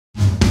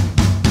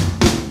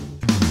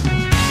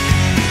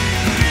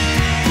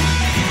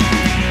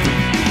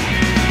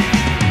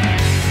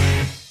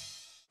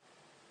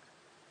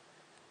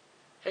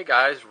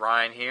guys,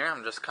 Ryan here.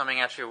 I'm just coming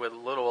at you with a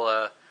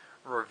little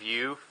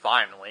review,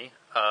 finally,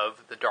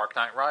 of The Dark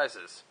Knight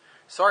Rises.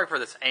 Sorry for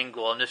this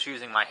angle, I'm just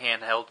using my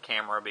handheld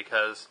camera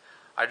because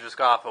I just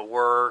got off of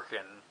work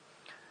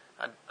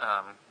and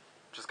I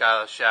just got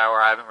out of the shower.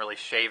 I haven't really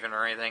shaven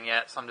or anything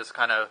yet, so I'm just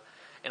kind of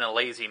in a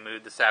lazy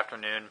mood this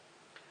afternoon.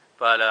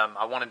 But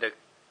I wanted to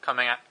come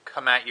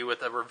at you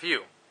with a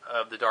review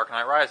of The Dark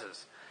Knight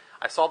Rises.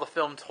 I saw the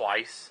film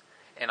twice,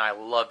 and I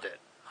loved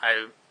it.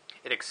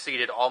 It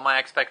exceeded all my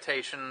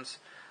expectations.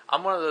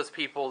 I'm one of those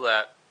people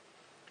that,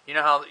 you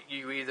know how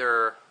you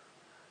either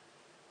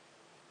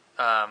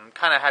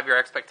kind of have your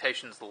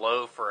expectations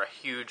low for a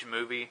huge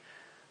movie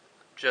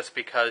just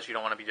because you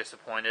don't want to be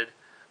disappointed?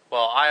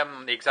 Well, I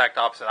am the exact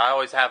opposite. I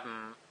always have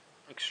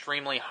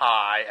extremely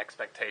high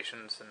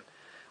expectations. And,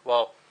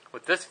 well,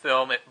 with this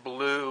film, it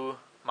blew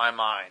my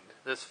mind.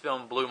 This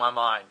film blew my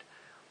mind.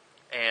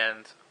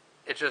 And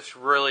it just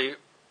really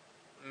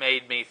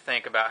made me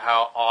think about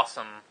how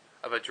awesome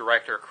of a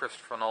director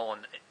Christopher Nolan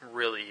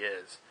really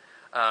is.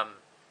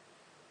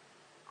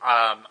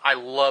 I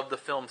love the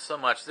film so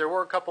much. There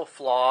were a couple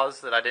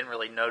flaws that I didn't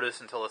really notice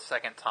until the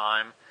second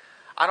time.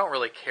 I don't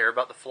really care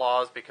about the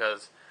flaws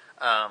because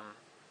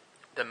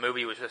the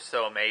movie was just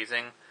so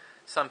amazing.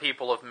 Some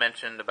people have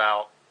mentioned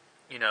about,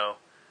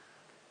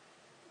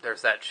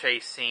 there's that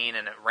chase scene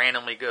and it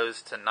randomly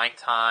goes to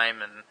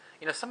nighttime, and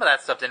some of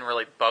that stuff didn't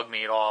really bug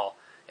me at all.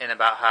 And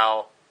about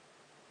how,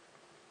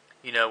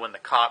 when the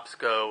cops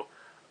go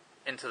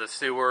into the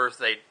sewers,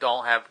 they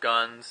don't have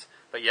guns,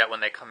 but yet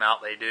when they come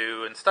out, they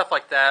do, and stuff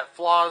like that.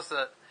 Flaws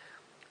that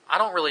I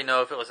don't really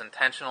know if it was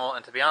intentional,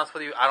 and to be honest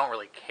with you, I don't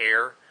really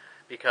care,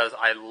 because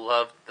I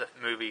loved the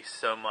movie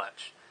so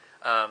much.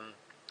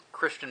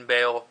 Christian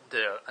Bale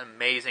did an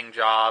amazing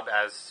job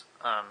as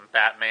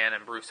Batman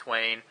and Bruce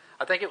Wayne.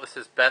 I think it was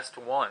his best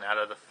one out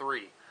of the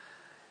three,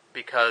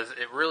 because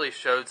it really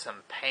showed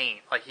some pain.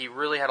 Like, he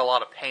really had a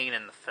lot of pain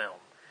in the film,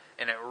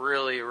 and it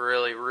really,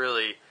 really,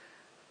 really,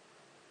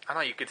 I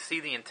don't know, you could see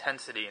the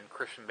intensity in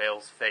Christian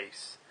Bale's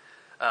face.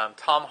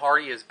 Tom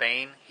Hardy as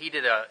Bane, he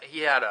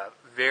had a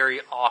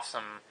very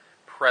awesome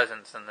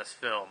presence in this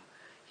film.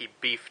 He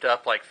beefed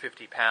up like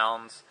 50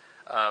 pounds.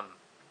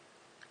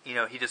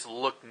 He just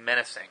looked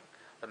menacing.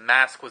 The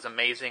mask was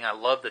amazing. I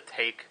love the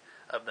take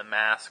of the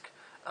mask,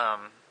 how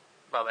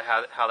they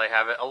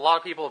have it. A lot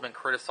of people have been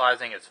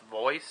criticizing its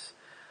voice.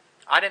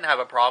 I didn't have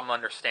a problem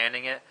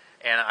understanding it,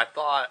 and I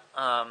thought,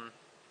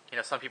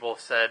 some people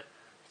have said,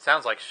 it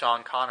sounds like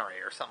Sean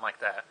Connery or something like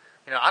that.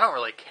 I don't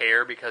really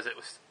care because it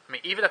was,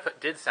 even if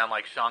it did sound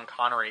like Sean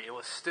Connery, it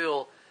was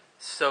still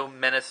so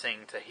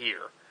menacing to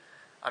hear.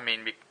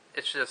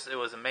 It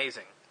was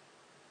amazing.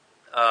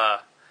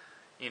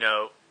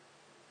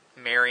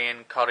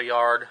 Marion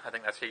Cotillard, I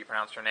think that's how you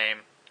pronounce her name.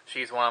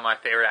 She's one of my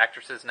favorite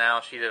actresses now.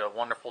 She did a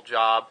wonderful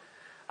job.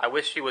 I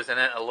wish she was in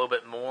it a little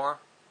bit more,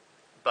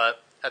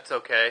 but that's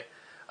okay.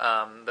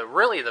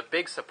 The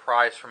big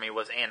surprise for me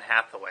was Anne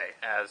Hathaway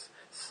as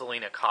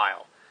Selina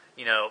Kyle.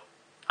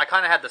 I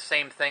kind of had the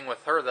same thing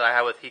with her that I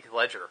had with Heath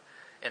Ledger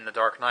in The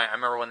Dark Knight. I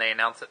remember when they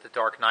announced that The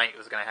Dark Knight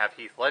was going to have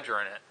Heath Ledger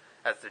in it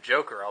as the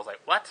Joker. I was like,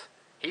 what?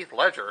 Heath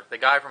Ledger? The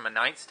guy from A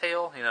Knight's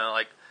Tale?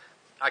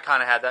 I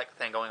kind of had that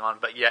thing going on.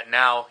 But yet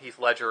now Heath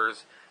Ledger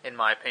is, in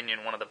my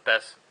opinion, one of the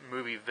best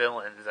movie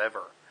villains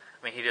ever.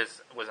 He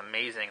just was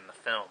amazing in the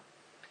film.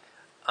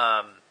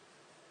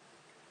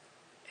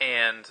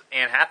 And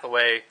Anne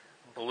Hathaway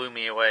blew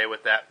me away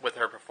with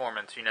her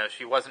performance.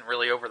 She wasn't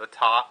really over the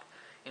top.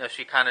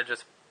 She kind of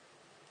just,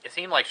 it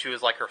seemed like she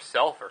was like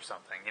herself or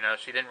something.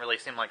 She didn't really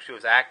seem like she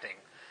was acting.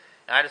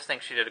 And I just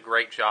think she did a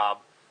great job.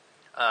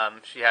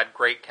 She had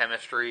great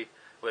chemistry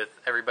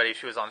with everybody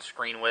she was on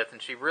screen with,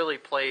 and she really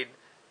played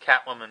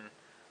Catwoman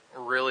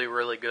really,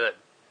 really good.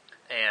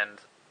 And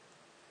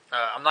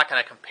I'm not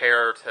going to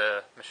compare her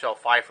to Michelle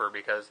Pfeiffer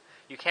because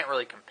you can't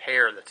really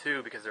compare the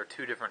two because they're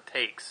two different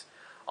takes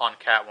on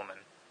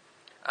Catwoman.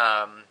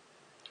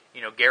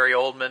 Gary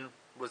Oldman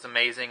was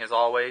amazing as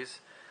always.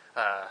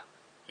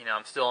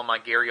 I'm still on my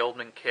Gary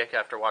Oldman kick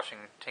after watching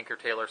Tinker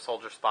Tailor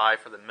Soldier Spy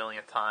for the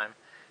millionth time,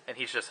 and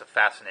he's just a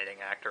fascinating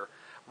actor.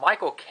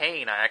 Michael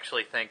Caine, I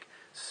actually think,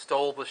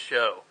 stole the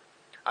show.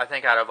 I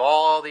think out of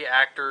all the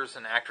actors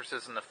and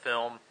actresses in the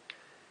film,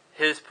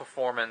 his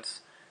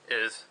performance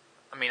is,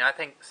 I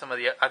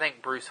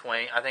think Bruce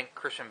Wayne, I think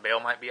Christian Bale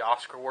might be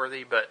Oscar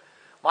worthy, but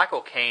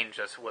Michael Caine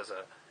just was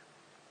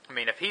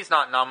if he's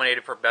not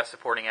nominated for Best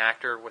Supporting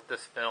Actor with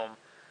this film,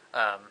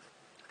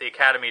 the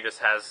Academy just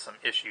has some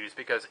issues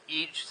because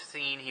each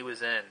scene he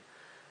was in,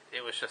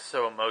 it was just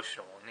so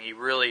emotional. And he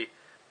really,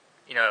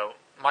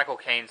 Michael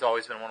Caine's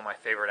always been one of my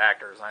favorite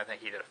actors, and I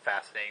think he did a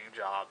fascinating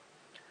job.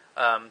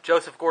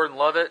 Joseph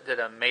Gordon-Levitt did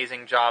an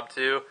amazing job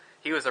too.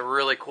 He was a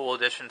really cool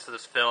addition to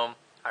this film.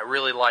 I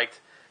really liked,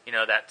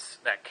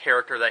 that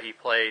character that he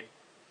played,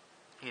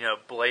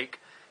 Blake,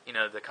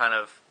 the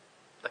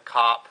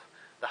cop,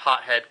 the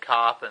hothead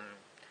cop, and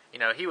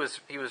he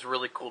was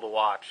really cool to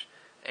watch.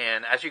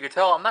 And as you can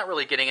tell, I'm not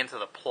really getting into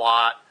the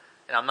plot,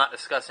 and I'm not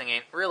discussing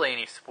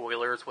any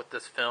spoilers with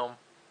this film.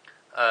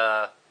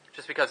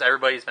 just because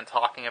everybody's been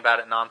talking about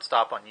it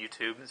nonstop on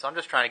YouTube, and so I'm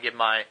just trying to give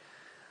my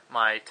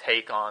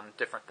take on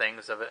different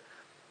things of it.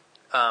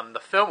 The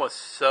film was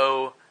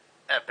so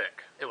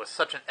epic. It was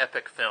such an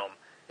epic film.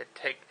 It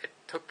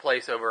took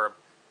place over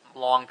a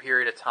long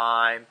period of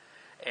time,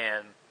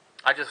 and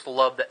I just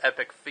love the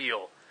epic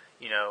feel.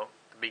 You know,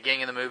 the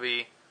beginning of the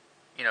movie,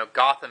 you know,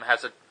 Gotham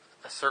has a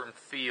certain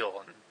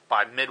feel, and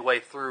by midway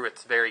through,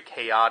 it's very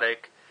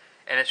chaotic,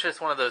 and it's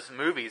just one of those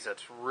movies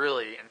that's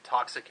really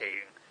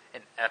intoxicating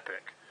and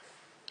epic.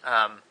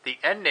 The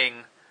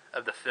ending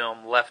of the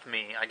film left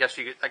me, I guess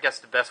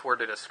the best word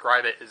to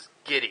describe it is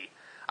giddy.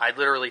 I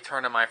literally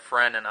turned to my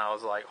friend and I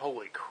was like,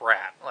 holy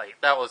crap, like,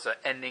 that was an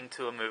ending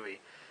to a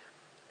movie.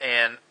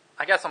 And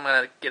I guess I'm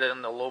going to get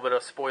into a little bit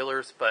of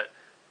spoilers, but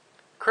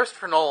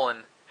Christopher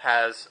Nolan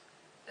has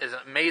an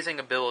amazing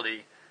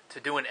ability to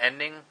do an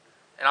ending,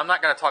 and I'm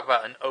not going to talk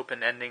about an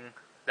open ending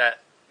that,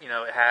 you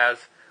know, it has.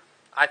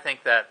 I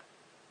think that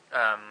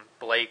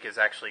Blake is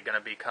actually going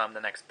to become the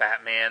next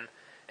Batman,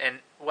 and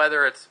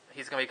whether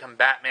he's going to become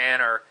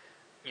Batman or,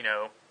 you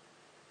know,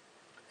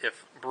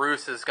 if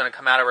Bruce is going to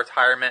come out of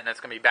retirement and it's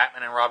going to be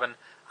Batman and Robin,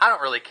 I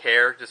don't really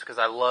care, just because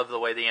I love the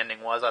way the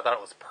ending was. I thought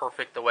it was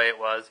perfect the way it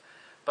was.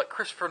 But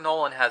Christopher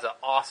Nolan has an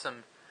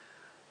awesome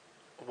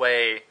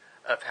way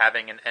of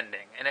having an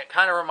ending. And it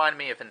kind of reminded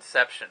me of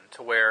Inception,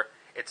 to where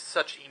it's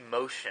such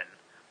emotion,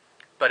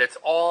 but it's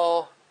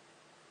all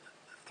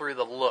through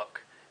the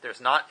look.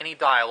 There's not any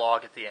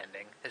dialogue at the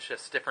ending. It's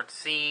just different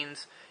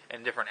scenes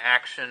and different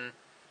action.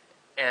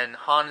 And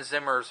Hans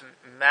Zimmer's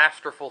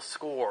masterful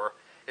score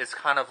is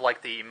kind of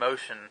like the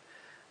emotion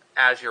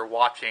as you're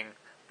watching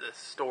the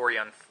story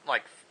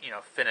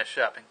finish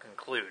up and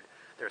conclude.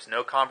 There's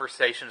no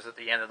conversations at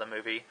the end of the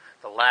movie.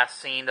 The last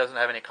scene doesn't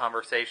have any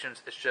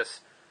conversations. It's just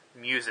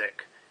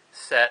music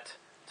set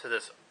to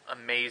this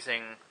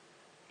amazing,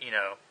 you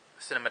know,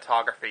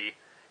 cinematography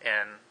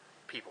and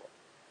people.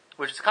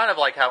 Which is kind of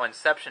like how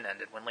Inception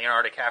ended, when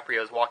Leonardo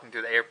DiCaprio is walking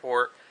through the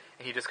airport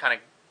and he just kind of,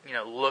 you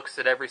know, looks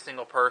at every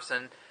single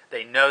person.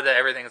 They know that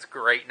everything's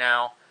great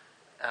now,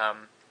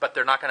 but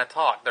they're not going to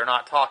talk. They're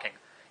not talking.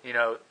 You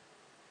know,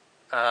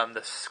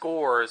 the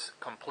score is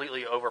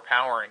completely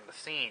overpowering the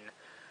scene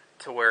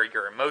to where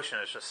your emotion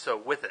is just so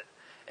with it.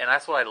 And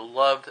that's what I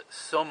loved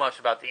so much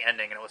about the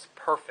ending, and it was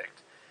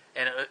perfect.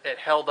 And it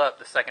held up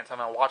the second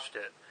time I watched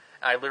it.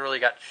 I literally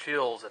got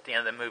chills at the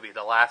end of the movie.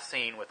 The last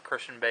scene with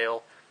Christian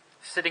Bale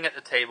sitting at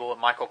the table with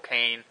Michael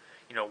Caine,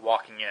 you know,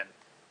 walking in.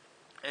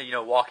 And, you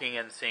know, walking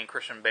in, seeing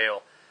Christian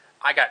Bale.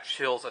 I got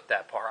chills at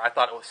that part. I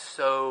thought it was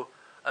so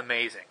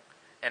amazing.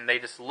 And they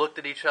just looked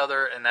at each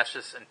other, and that's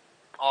just an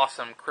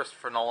awesome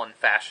Christopher Nolan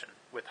fashion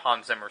with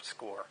Hans Zimmer's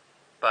score.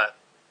 But,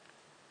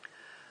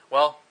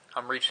 well,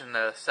 I'm reaching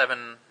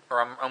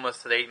I'm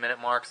almost to the 8-minute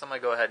mark, so I'm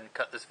going to go ahead and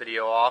cut this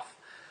video off.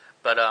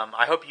 But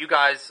I hope you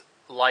guys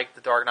like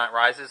The Dark Knight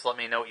Rises. Let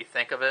me know what you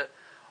think of it.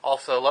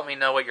 Also, let me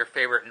know what your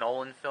favorite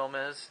Nolan film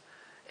is,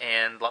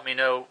 and let me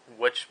know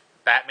which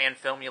Batman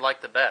film you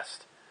like the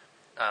best.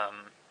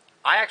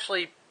 I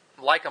actually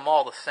like them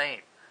all the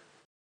same.